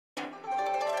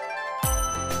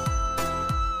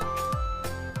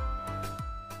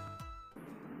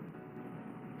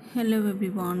Hello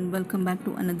everyone, welcome back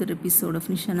to another episode of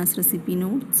NISHANA'S recipe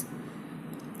notes.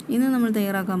 ഇന്ന് നമ്മൾ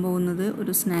തയ്യാറാക്കാൻ പോകുന്നത്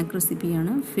ഒരു സ്നാക്ക്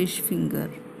റെസിപ്പിയാണ് ഫിഷ് ഫിംഗർ.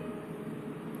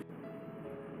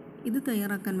 ഇത്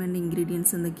തയ്യാറാക്കാൻ വേണ്ട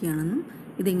ഇൻഗ്രീഡിയൻസ് എന്തൊക്കെയാണെന്നും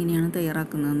ഇതെങ്ങനെയാണ്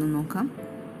തയ്യാറാക്കുന്നതെന്നും നോക്കാം.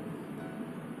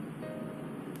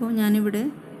 അപ്പോൾ ഞാനിവിടെ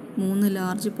 3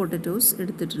 ലാർജ് പൊട്ടറ്റോസ്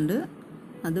എടുത്തിട്ടുണ്ട്.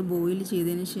 അത് ബോയിൽ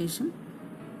ചെയ്തതിന് ശേഷം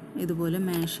ഇതുപോലെ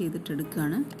മാഷ്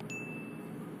ചെയ്തിട്ടെടുക്കുകയാണ്.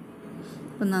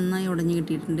 അപ്പോൾ നന്നായി ഉടഞ്ഞു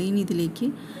കിട്ടിയിട്ടുണ്ട്. ഇനി ഇതിലേക്ക്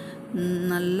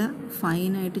നല്ല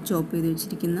ഫൈനായിട്ട് ചോപ്പ് ചെയ്ത്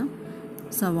വെച്ചിരിക്കുന്ന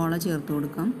സവാള ചേർത്ത്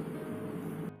കൊടുക്കാം.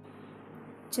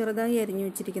 ചെറുതായി അരിഞ്ഞു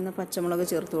വെച്ചിരിക്കുന്ന പച്ചമുളക്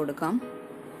ചേർത്ത് കൊടുക്കാം.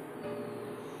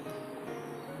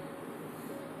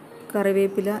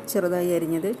 കറിവേപ്പില ചെറുതായി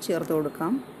അരിഞ്ഞത് ചേർത്ത്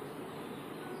കൊടുക്കാം.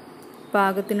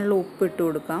 പാകത്തിനുള്ള ഉപ്പ് ഇട്ട്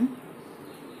കൊടുക്കാം.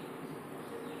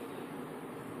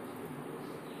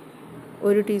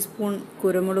 1 ടീസ്പൂൺ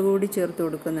കുരുമുളക് പൊടി ചേർത്ത്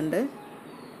കൊടുക്കുന്നുണ്ട്.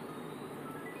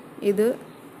 ഇത്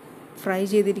ഫ്രൈ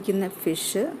ചെയ്തിരിക്കുന്ന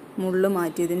ഫിഷ് മുള്ള്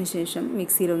മാറ്റിയതിന് ശേഷം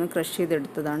മിക്സിയിലൊന്ന് ക്രഷ്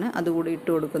ചെയ്തെടുത്തതാണ്, അതുകൂടി ഇട്ട്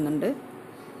കൊടുക്കുന്നുണ്ട്.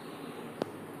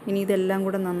 ഇനി ഇതെല്ലാം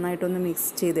കൂടെ നന്നായിട്ടൊന്ന് മിക്സ്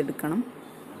ചെയ്തെടുക്കണം.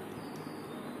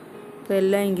 അപ്പോൾ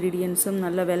എല്ലാ ഇൻഗ്രീഡിയൻസും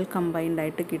നല്ല വെൽ കമ്പൈൻഡ്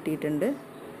ആയിട്ട് കിട്ടിയിട്ടുണ്ട്.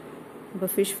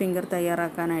 അപ്പോൾ ഫിഷ് ഫിംഗർ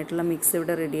തയ്യാറാക്കാനായിട്ടുള്ള മിക്സ്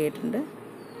ഇവിടെ റെഡി ആയിട്ടുണ്ട്.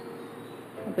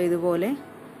 അപ്പോൾ ഇതുപോലെ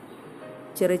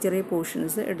ചെറിയ ചെറിയ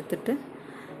പോർഷൻസ് എടുത്തിട്ട്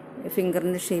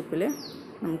ഫിംഗറിൻ്റെ ഷേപ്പിൽ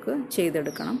നമുക്ക്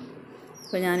ചെയ്തെടുക്കണം.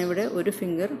 അപ്പോൾ ഞാനിവിടെ ഒരു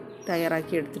ഫിംഗർ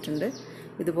തയ്യാറാക്കി എടുത്തിട്ടുണ്ട്.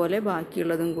 ഇതുപോലെ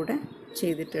ബാക്കിയുള്ളതും കൂടെ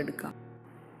ചെയ്തിട്ടെടുക്കാം.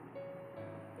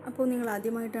 അപ്പോൾ നിങ്ങൾ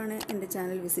ആദ്യമായിട്ടാണ് എൻ്റെ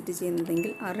ചാനൽ വിസിറ്റ്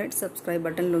ചെയ്യുന്നതെങ്കിൽ ആ റെഡ് സബ്സ്ക്രൈബ്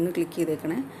ബട്ടണിലൊന്ന് ക്ലിക്ക്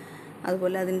ചെയ്തേക്കണേ.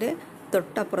 അതുപോലെ അതിൻ്റെ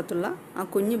തൊട്ടപ്പുറത്തുള്ള ആ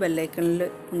കുഞ്ഞു ബെല്ലൈക്കണിൽ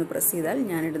ഒന്ന് പ്രസ് ചെയ്താൽ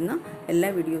ഞാനിടുന്ന എല്ലാ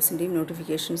വീഡിയോസിൻ്റെയും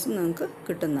നോട്ടിഫിക്കേഷൻസും നിങ്ങൾക്ക്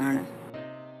കിട്ടുന്നതാണ്.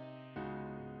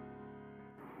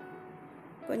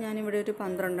 അപ്പോൾ ഞാനിവിടെ ഒരു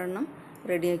 12 എണ്ണം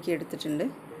റെഡിയാക്കി എടുത്തിട്ടുണ്ട്.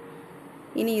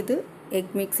 ഇനി ഇത്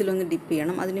എഗ് മിക്സിലൊന്ന് ഡിപ്പ്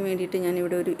ചെയ്യണം. അതിന് വേണ്ടിയിട്ട്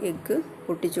ഞാനിവിടെ ഒരു എഗ്ഗ്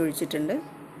പൊട്ടിച്ചൊഴിച്ചിട്ടുണ്ട്.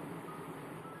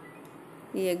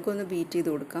 ഈ എഗ്ഗ് ഒന്ന് ബീറ്റ് ചെയ്ത്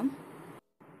കൊടുക്കാം.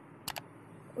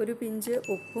 ഒരു പിഞ്ച്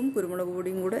ഉപ്പും കുരുമുളക്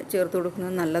പൊടിയും കൂടെ ചേർത്ത്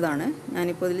കൊടുക്കുന്നത് നല്ലതാണ്.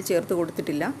 ഞാനിപ്പോൾ ഇതിൽ ചേർത്ത്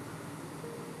കൊടുത്തിട്ടില്ല.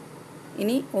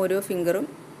 ഇനി ഓരോ ഫിംഗറും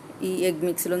ഈ എഗ്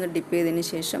മിക്സിലൊന്ന് ഡിപ്പ് ചെയ്തതിന്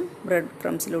ശേഷം ബ്രെഡ്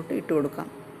ക്രംസിലോട്ട് ഇട്ട് കൊടുക്കാം.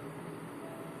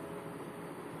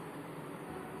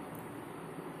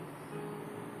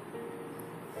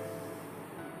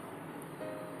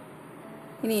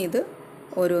 ഇനി ഇത്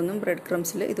ഓരോന്നും ബ്രെഡ്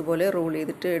ക്രംസിൽ ഇതുപോലെ റോൾ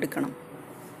ചെയ്തിട്ട് എടുക്കണം.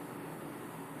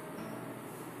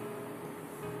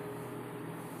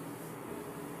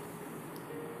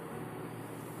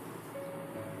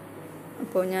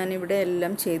 അപ്പോൾ ഞാനിവിടെ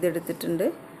എല്ലാം ചെയ്തെടുത്തിട്ടുണ്ട്.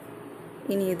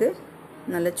 ഇനി ഇത്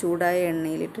നല്ല ചൂടായ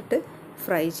എണ്ണയിലിട്ടിട്ട്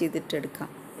ഫ്രൈ ചെയ്തിട്ടെടുക്കാം.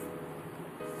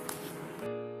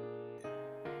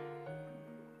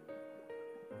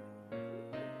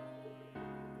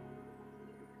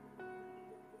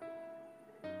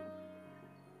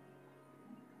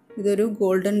 ഇതൊരു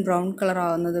ഗോൾഡൻ ബ്രൗൺ കളർ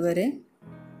ആവുന്നത് വരെ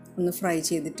ഒന്ന് ഫ്രൈ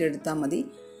ചെയ്തിട്ട് എടുത്താൽ മതി.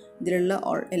 ഇതിലുള്ള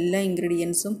എല്ലാ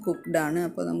ഇൻഗ്രീഡിയൻസും കുക്ക്ഡാണ്.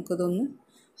 അപ്പോൾ നമുക്കതൊന്ന്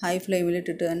ഹൈ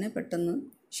ഫ്ലെയിമിലിട്ടിട്ട് തന്നെ പെട്ടെന്ന്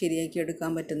ശരിയാക്കി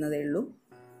എടുക്കാൻ പറ്റുന്നതേ ഉള്ളൂ.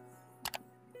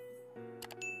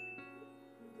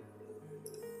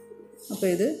 അപ്പോൾ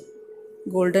ഇത്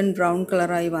ഗോൾഡൻ ബ്രൗൺ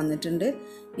കളറായി വന്നിട്ടുണ്ട്.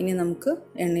 ഇനി നമുക്ക്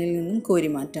എണ്ണയിൽ നിന്നും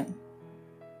കോരി മാറ്റാം.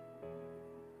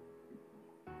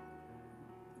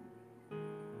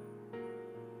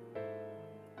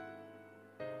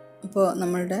 അപ്പോൾ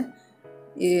നമ്മളുടെ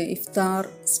ഇഫ്താർ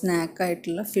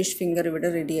സ്നാക്കായിട്ടുള്ള ഫിഷ് ഫിംഗർ ഇവിടെ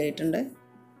റെഡി ആയിട്ടുണ്ട്.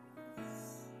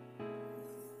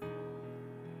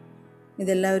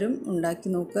 ഇതെല്ലാവരും ഉണ്ടാക്കി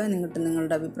നോക്കുക.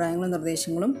 നിങ്ങളുടെ അഭിപ്രായങ്ങളും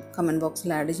നിർദ്ദേശങ്ങളും കമൻറ്റ്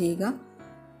ബോക്സിൽ ആഡ് ചെയ്യുക.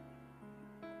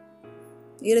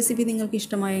 ഈ റെസിപ്പി നിങ്ങൾക്ക്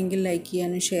ഇഷ്ടമായെങ്കിൽ ലൈക്ക്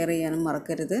ചെയ്യാനും ഷെയർ ചെയ്യാനും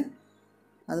മറക്കരുത്.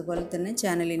 അതുപോലെ തന്നെ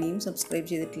ചാനൽ ഇനിയും സബ്സ്ക്രൈബ്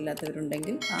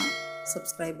ചെയ്തിട്ടില്ലാത്തവരുണ്ടെങ്കിൽ ആ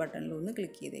സബ്സ്ക്രൈബ് ബട്ടണിലൊന്ന്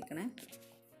ക്ലിക്ക് ചെയ്തേക്കണേ.